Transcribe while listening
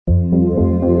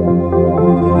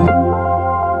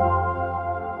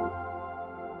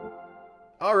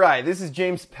Hi, this is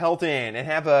James Pelton, and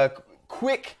have a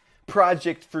quick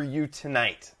project for you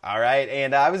tonight. All right,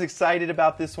 and I was excited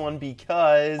about this one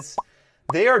because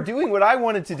they are doing what I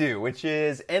wanted to do, which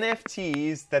is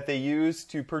NFTs that they use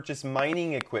to purchase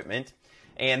mining equipment.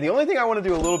 And the only thing I want to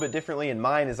do a little bit differently in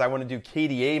mine is I want to do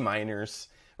KDA miners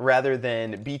rather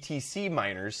than BTC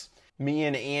miners. Me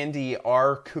and Andy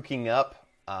are cooking up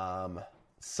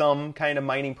some kind of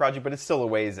mining project, but it's still a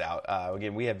ways out.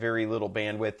 Again, we have very little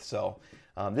bandwidth, so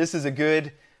this is a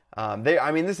good,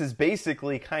 this is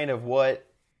basically kind of what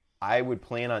I would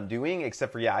plan on doing,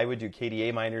 except for, yeah, I would do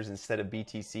KDA miners instead of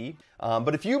BTC.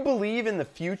 But if you believe in the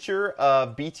future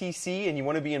of BTC and you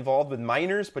want to be involved with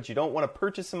miners, but you don't want to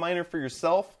purchase a miner for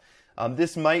yourself,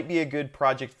 this might be a good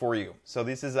project for you. So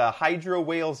this is a Hydro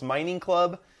Whales Mining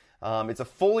Club. It's a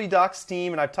fully doxed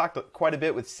team, and I've talked quite a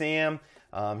bit with Sam.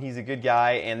 He's a good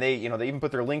guy, and they even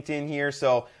put their LinkedIn here.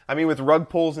 So, I mean, with rug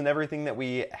pulls and everything that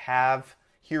we have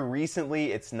here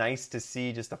recently, it's nice to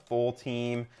see just a full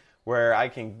team where I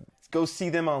can go see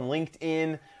them on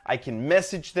LinkedIn. I can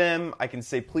message them. I can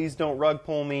say, please don't rug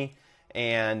pull me,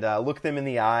 and look them in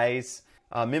the eyes.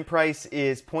 Mint price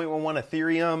is 0.11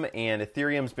 Ethereum, and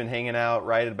Ethereum's been hanging out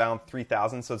right at about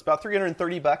 3,000. So it's about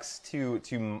 330 bucks to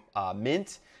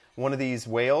mint one of these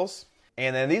whales.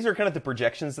 And then these are kind of the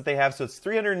projections that they have. So it's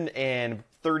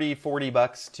 330, 40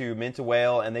 bucks to mint a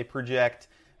whale, and they project,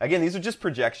 again, these are just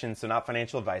projections, so not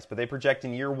financial advice, but they project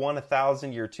in year 1,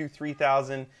 1,000, year 2,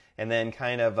 3,000, and then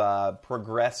kind of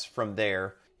progress from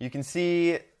there. You can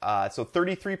see, so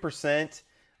 33%,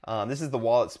 this is the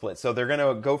wallet split. So they're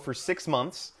going to go for 6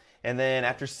 months, and then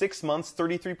after 6 months,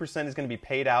 33% is going to be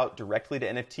paid out directly to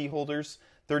NFT holders.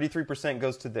 33%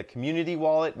 goes to the community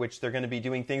wallet, which they're going to be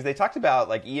doing things. They talked about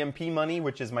like EMP money,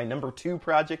 which is my number 2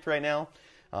 project right now,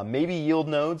 maybe yield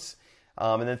nodes.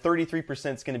 And then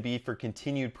 33% is going to be for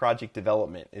continued project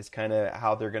development is kind of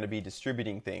how they're going to be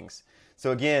distributing things.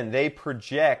 So again, they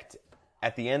project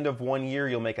at the end of 1 year,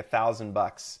 you'll make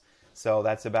 $1,000. So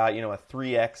that's about, a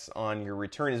 3x on your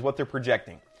return is what they're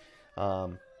projecting.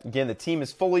 Again, the team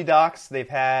is fully doxed. They've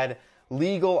had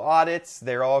legal audits.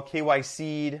 They're all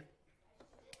KYC'd.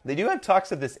 They do have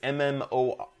talks of this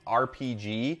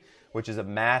MMORPG, which is a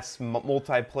mass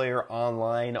multiplayer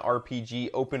online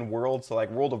RPG open world, so like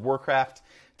World of Warcraft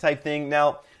type thing.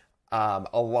 Now,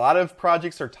 a lot of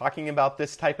projects are talking about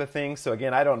this type of thing, so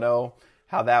again, I don't know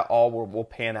how that all will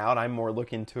pan out. I'm more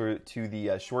looking to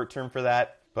the short term for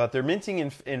that. But they're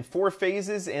minting in 4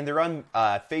 phases, and they're on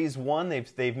phase 1.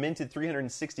 They've minted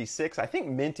 366. I think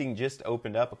minting just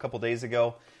opened up a couple days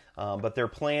ago. But their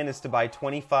plan is to buy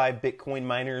 25 Bitcoin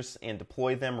miners and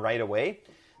deploy them right away.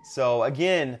 So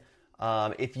again,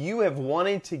 if you have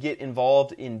wanted to get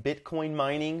involved in Bitcoin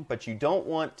mining, but you don't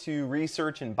want to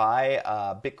research and buy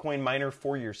a Bitcoin miner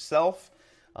for yourself,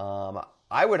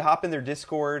 I would hop in their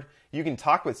Discord. You can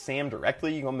talk with Sam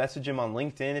directly. You can go message him on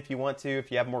LinkedIn if you want to,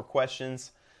 if you have more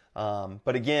questions.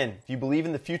 But again, if you believe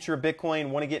in the future of Bitcoin,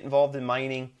 want to get involved in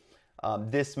mining,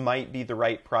 this might be the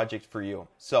right project for you.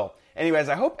 So anyways,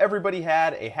 I hope everybody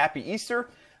had a happy Easter.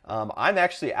 I'm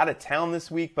actually out of town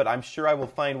this week, but I'm sure I will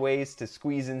find ways to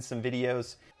squeeze in some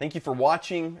videos. Thank you for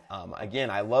watching. Again,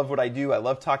 I love what I do. I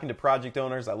love talking to project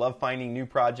owners. I love finding new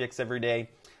projects every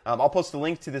day. I'll post a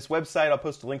link to this website. I'll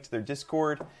post a link to their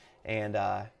Discord. And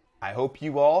I hope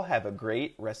you all have a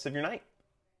great rest of your night.